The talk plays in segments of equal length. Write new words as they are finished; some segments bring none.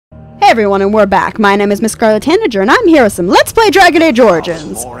everyone, and we're back. My name is MissScarletTanager, and I'm here with some Let's Play Dragon Age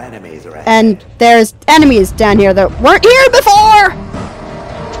Origins. And there's enemies down here that weren't here before!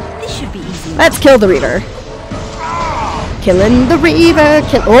 This should be easy. Let's kill the Reaver. Killing the Reaver,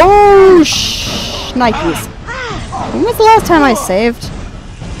 oh, shnikes. When was the last time I saved?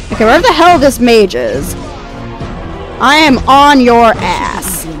 Okay, wherever the hell this mage is, I am on your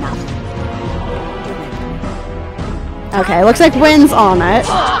ass. Okay, looks like Wynn's on it.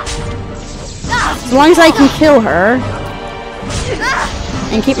 As long as I can kill her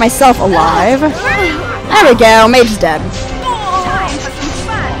and keep myself alive. There we go, mage's dead.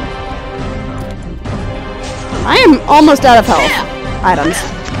 I am almost out of health. Items.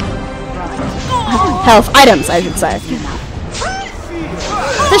 Health items, I should say.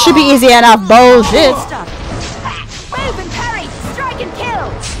 This should be easy enough. Bullshit.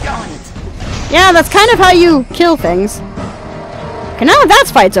 Yeah, that's kind of how you kill things. Okay, now that that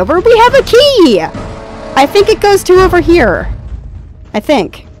fight's over, we have a key! I think it goes to over here. I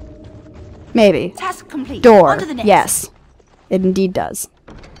think. Maybe. Task complete. Door. Yes. It indeed does.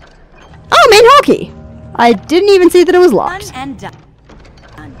 Oh, main hall key! I didn't even see that it was locked. Done and done.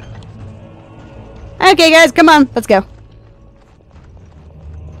 Okay, guys, come on. Let's go. How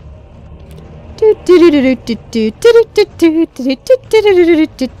did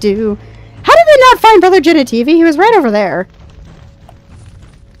they not find Brother Genitivi? He was right over there.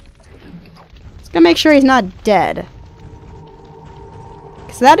 Just gonna make sure he's not dead.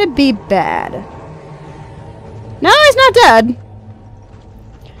 Because that'd be bad. No, he's not dead.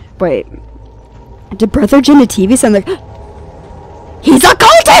 Wait. Did Brother Genitivi sound like... He's a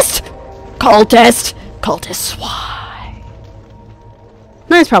cultist! Cultist! Cultist, why?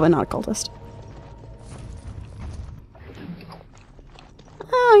 No, he's probably not a cultist.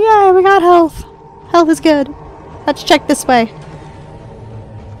 Oh, yeah, we got health. Health is good. Let's check this way.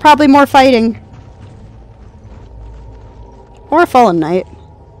 Probably more fighting. Or a fallen knight.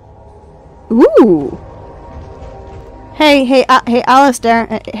 Ooh! Hey, Alistair.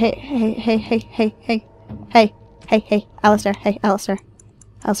 Hey, Alistair. Hey, Alistair.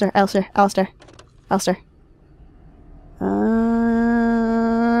 Alistair.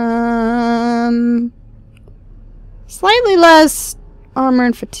 Slightly less armor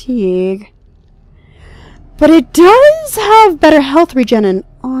and fatigue. But it does have better health regen and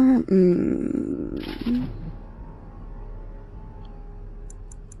arm.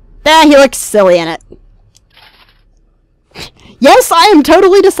 Ah, he looks silly in it. Yes, I am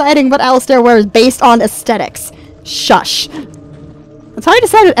totally deciding what Alistair wears based on aesthetics. Shush. That's how I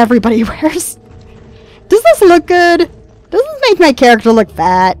decide what everybody wears. Does this look good? Does this make my character look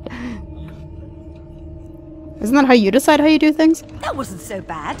fat? Isn't that how you decide how you do things? That wasn't so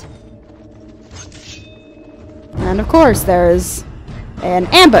bad. And of course, there's an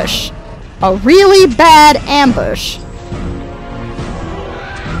ambush. A really bad ambush.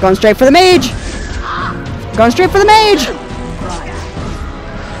 Going straight for the mage. Going straight for the mage.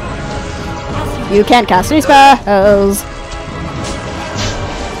 You can't cast any spells.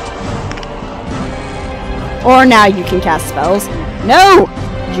 Or now you can cast spells. No!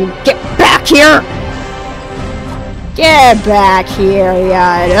 You get back here! Get back here,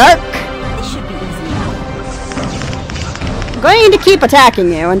 ya duck! This should be easy enough. I'm going to keep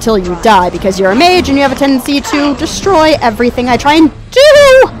attacking you until you die because you're a mage and you have a tendency to destroy everything I try and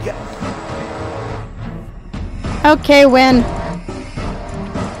do! Okay, Wynn.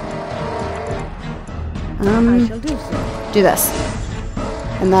 I shall do so. Do this.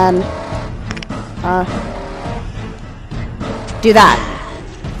 And then, do that.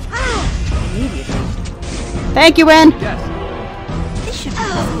 Thank you, Wynn. This should be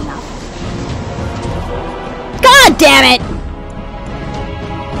easy enough. God damn it!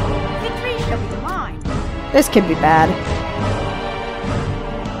 Victory shall be mine. This could be bad.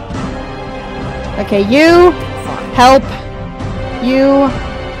 Okay, you help. You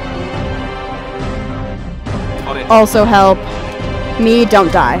also help. Me,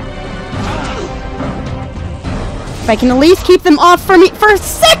 don't die. If I can at least keep them off for me for a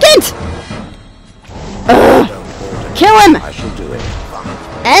second! Ugh. Kill him! I shall do it.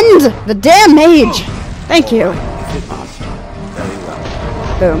 End the damn mage! Thank you.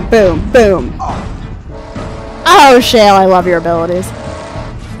 Boom, boom, boom. Oh, Shale, I love your abilities.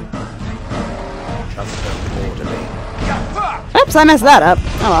 Oops, I messed that up.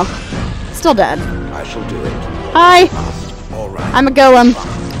 Oh well. Still dead. I shall do it. Hi! All right. I'm a golem.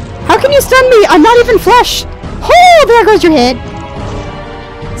 How can you stun me? I'm not even flesh! Oh, there goes your head!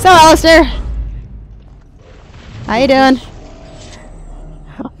 So, Alistair. How you doing?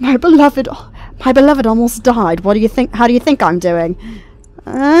 My beloved almost died. What do you think? How do you think I'm doing?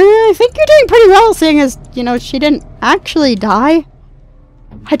 I think you're doing pretty well, seeing as, you know, she didn't actually die.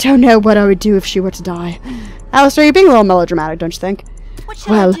 I don't know what I would do if she were to die. Alistair, you're being a little melodramatic, don't you think? What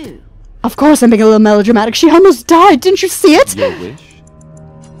shall I do? Of course I'm being a little melodramatic. She almost died. Didn't you see it? Your wish?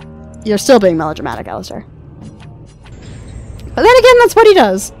 You're still being melodramatic, Alistair. But then again, that's what he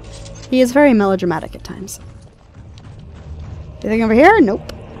does. He is very melodramatic at times. Anything over here?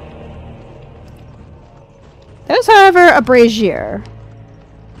 Nope. There's, however, a brazier.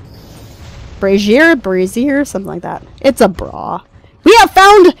 Brazier, something like that. It's a bra. We have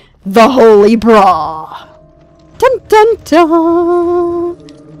found the holy bra. Dun dun dun.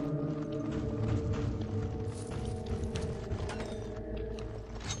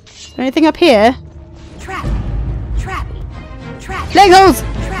 Is there anything up here? Trap! Trap! Trap! Leg holes!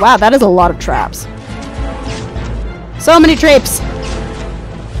 Trap. Wow, that is a lot of traps. So many traps.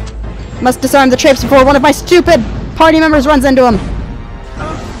 Must disarm the traps before one of my stupid party members runs into them.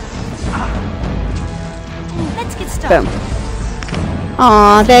 Let's get started. Boom.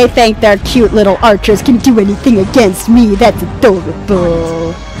 Aw, they think their cute little archers can do anything against me. That's adorable.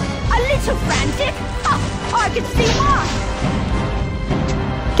 A little frantic? I can see why!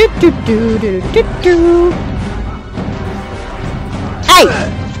 Do do do do do do. Hey!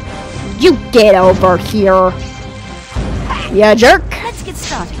 You get over here. You jerk. Let's get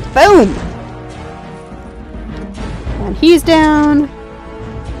started. Boom! And he's down.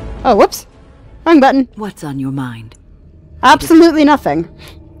 Oh, whoops. Wrong button. What's on your mind? Absolutely nothing.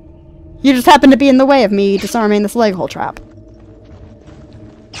 You just happen to be in the way of me disarming this leg hole trap.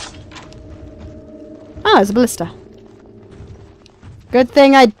 Oh, it's a ballista. Good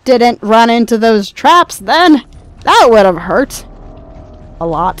thing I didn't run into those traps then. That would have hurt. A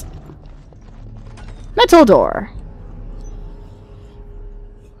lot. Metal door.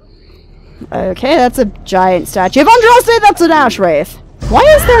 Okay, that's a giant statue of Andraste. That's an ash wraith. Why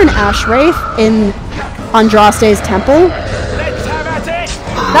is there an ash wraith in Andraste's temple? Let's have at it!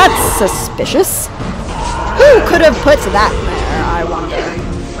 That's suspicious. Who could have put that there, I wonder?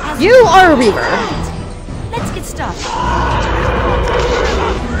 You are a reaver. Let's get started.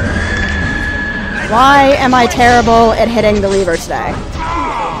 Why am I terrible at hitting the reaver today?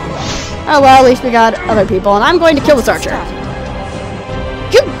 Oh well, at least we got other people, and I'm going to kill this archer.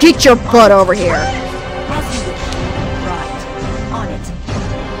 You get your butt over here. Right. On it.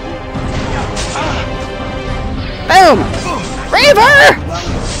 Boom! Reaver!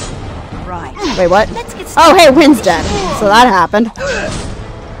 Right. Wait, what? Let's get started. Oh, hey, Wynn's dead. So that happened.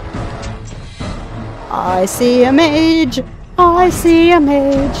 I see a mage. I see a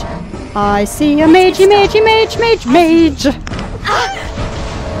mage. I see a magey, magey, mage, mage, mage.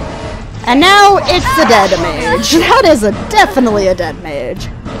 And now it's a dead mage. That is definitely a dead mage.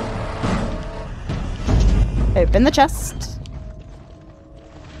 Open the chest.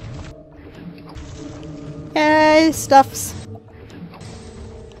 Yay, stuffs.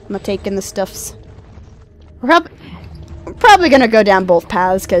 I'm taking the stuffs. We're probably gonna go down both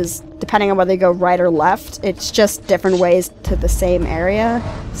paths because depending on whether you go right or left, it's just different ways to the same area.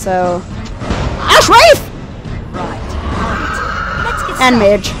 So, Ash Wraith! Right. On it. Let's get And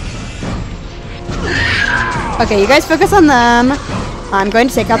started. mage. Okay, you guys focus on them. I'm going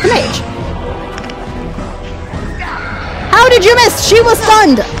to take out the mage. How did you miss? She was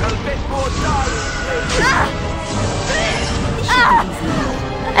stunned!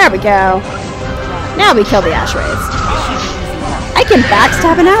 There we go. Now we kill the Ash Wraiths. I can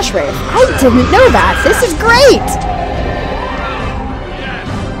backstab an Ash Wraith. I didn't know that. This is great!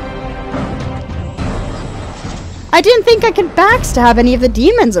 I didn't think I could backstab any of the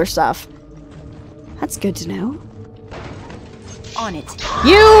demons or stuff. That's good to know. On it.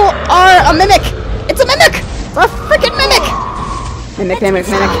 You are a mimic! It's a mimic! It's a freaking mimic! Mimic, mimic,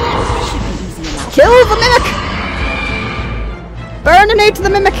 mimic. This should be easy enough. Kill the mimic! Burninate the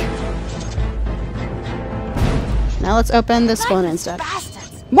mimic! Now let's open this one instead.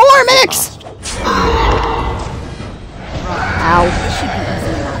 Bastards. More mimics! Ow. This should be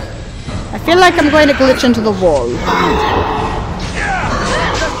easy enough. I feel like I'm going to glitch into the wall.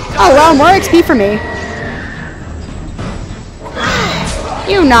 Oh well, more XP for me.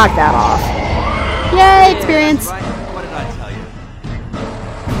 You knocked that off. Yay, experience. What did I tell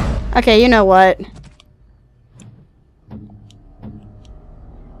you? Okay, you know what?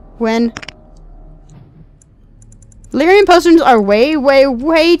 When Lyrium potions are way, way,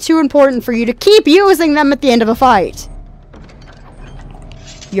 way too important for you to keep using them at the end of a fight.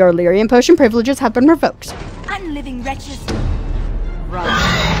 Your Lyrium potion privileges have been revoked. Unliving wretches. Right.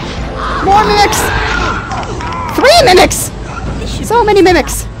 More mimics! 3 mimics! So many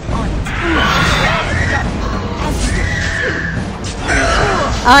mimics! On it.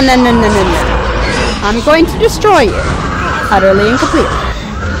 Oh, no, no, no, no, no. I'm going to destroy you. Utterly and completely.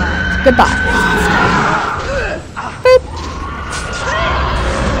 Goodbye. Boop.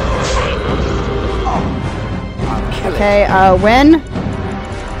 Okay, Win.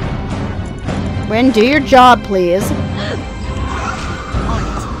 Win, do your job, please.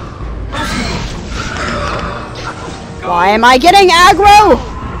 Why am I getting aggro?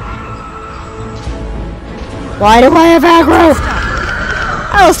 Why do I have aggro?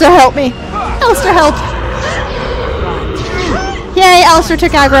 Alistair, help me. Alistair, help. Yay, Alistair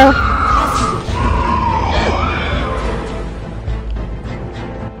took aggro.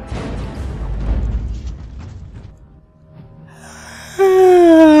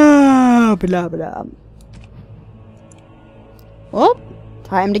 Blah, blah. Well,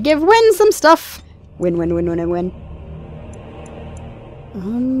 time to give Win some stuff. Win, win, win, win, and win.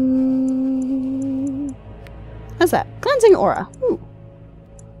 How's that? Cleansing aura. Ooh.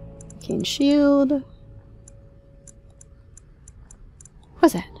 Cane shield.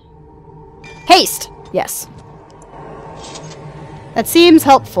 What's that? Haste! Yes. That seems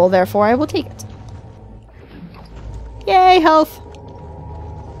helpful, therefore I will take it. Yay, health!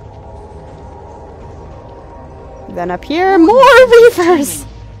 Then up here, more reavers!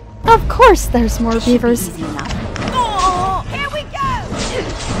 Of course there's more reavers. Oh, here we go!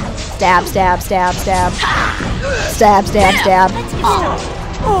 Stab, stab, stab, stab. Stab, stab, stab.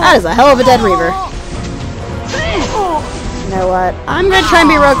 That is a hell of a dead reaver. You know what? I'm gonna try and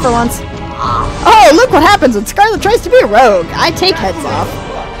be a rogue for once. Oh, look what happens when Scarlet tries to be a rogue. I take heads off.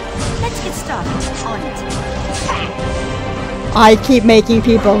 Let's get started on it. I keep making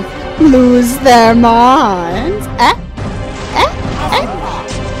people lose their minds.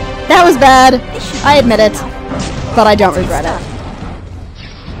 That was bad. I admit it. But I don't regret it.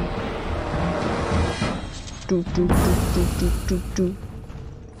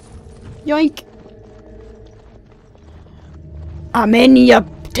 Yoink. I'm in your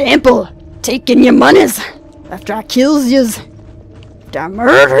temple, taking your monies. After I kills yous. After I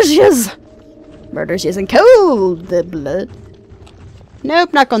murders yous. Murders yous in cold blood.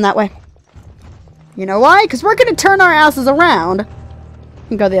 Nope, not going that way. You know why? Because we're going to turn our asses around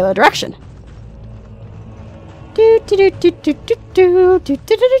and go the other direction.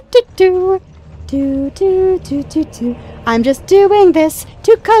 I'm just doing this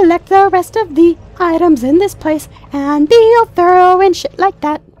to collect the rest of the items in this place and be all thorough and shit like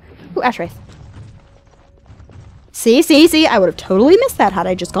that. Ooh, Ash Wraith. See, I would have totally missed that had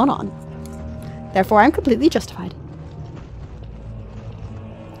I just gone on. Therefore, I'm completely justified.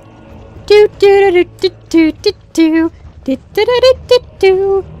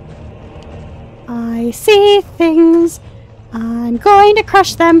 I see things. I'm going to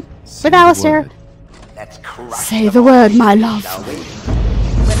crush them with Alistair. Say the word, my love.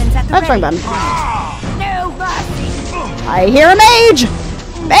 That's wrong button. No mercy. I hear a mage!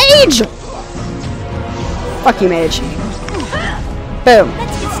 Mage! Fuck you, mage. Boom.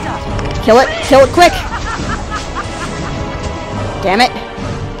 Let's get started. Kill it quick. Damn it.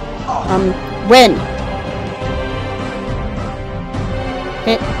 Win.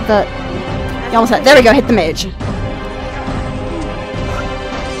 Hit the... You almost had... There we go, hit the mage.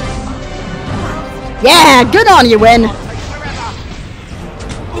 Yeah, good on you, Win.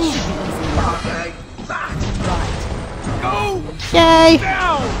 Yay.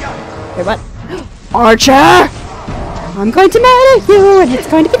 Wait, what? Archer! I'm going to murder you, and it's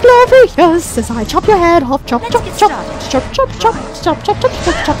going to be glorious as I chop your head off. Chop, chop, chop. Chop, chop, chop. Chop, chop, chop,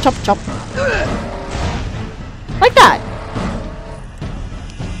 chop, chop, chop, chop. Like that.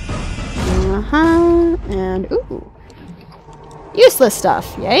 And, ooh. Useless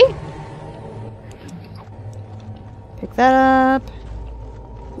stuff, yay? Pick that up.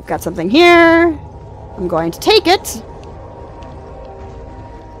 We've got something here. I'm going to take it.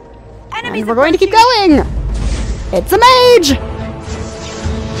 And we're going to keep going. It's a mage.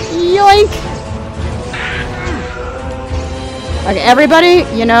 Yoink. Okay, everybody,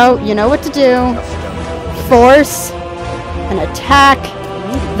 you know what to do. Force and attack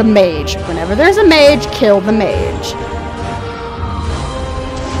the mage. Whenever there's a mage, kill the mage.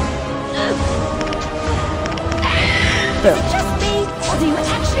 Boom. Is it just me, or do you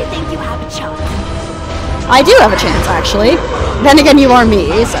actually think you have a chance? I do have a chance, actually. Then again, you are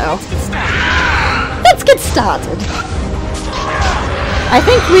me, so... Let's get started. I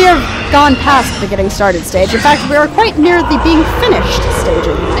think we have gone past the getting started stage. In fact, we are quite near the being finished stage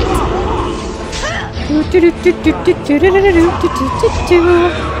of the night.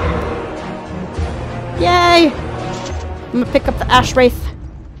 Yay! I'm gonna pick up the Ash Wraith.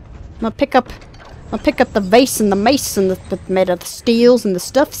 I'm gonna pick up I'll pick up the vase and the mace and the made of the steels and the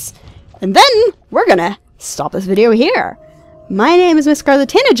stuffs. And then we're gonna stop this video here. My name is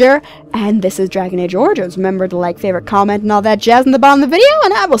MissScarletTanager, and this is Dragon Age Origins. Remember to like, favorite, comment, and all that jazz in the bottom of the video,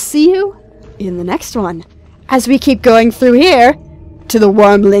 and I will see you in the next one, as we keep going through here to the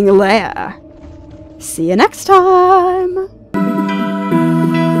Wormling Lair. See you next time!